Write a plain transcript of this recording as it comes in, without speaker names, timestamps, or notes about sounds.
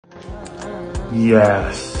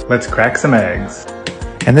Yes. Let's crack some eggs.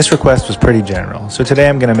 And this request was pretty general, so today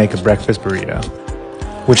I'm going to make a breakfast burrito,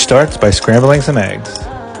 which starts by scrambling some eggs.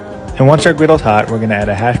 And once our griddle's hot, we're going to add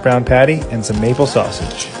a hash brown patty and some maple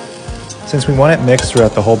sausage. Since we want it mixed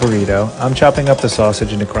throughout the whole burrito, I'm chopping up the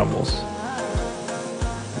sausage into crumbles.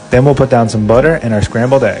 Then we'll put down some butter and our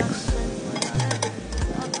scrambled eggs.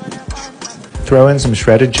 Throw in some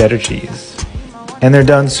shredded cheddar cheese. And they're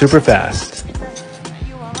done super fast.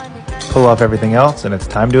 Pull off everything else and it's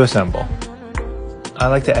time to assemble. I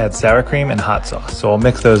like to add sour cream and hot sauce, so I'll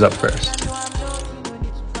mix those up first.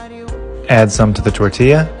 Add some to the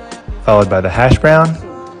tortilla, followed by the hash brown,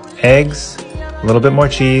 eggs, a little bit more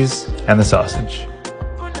cheese, and the sausage.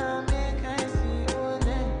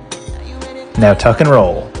 Now tuck and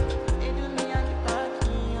roll.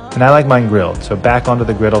 And I like mine grilled, so back onto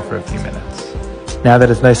the griddle for a few minutes. Now that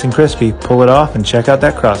it's nice and crispy, pull it off and check out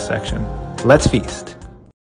that cross section. Let's feast.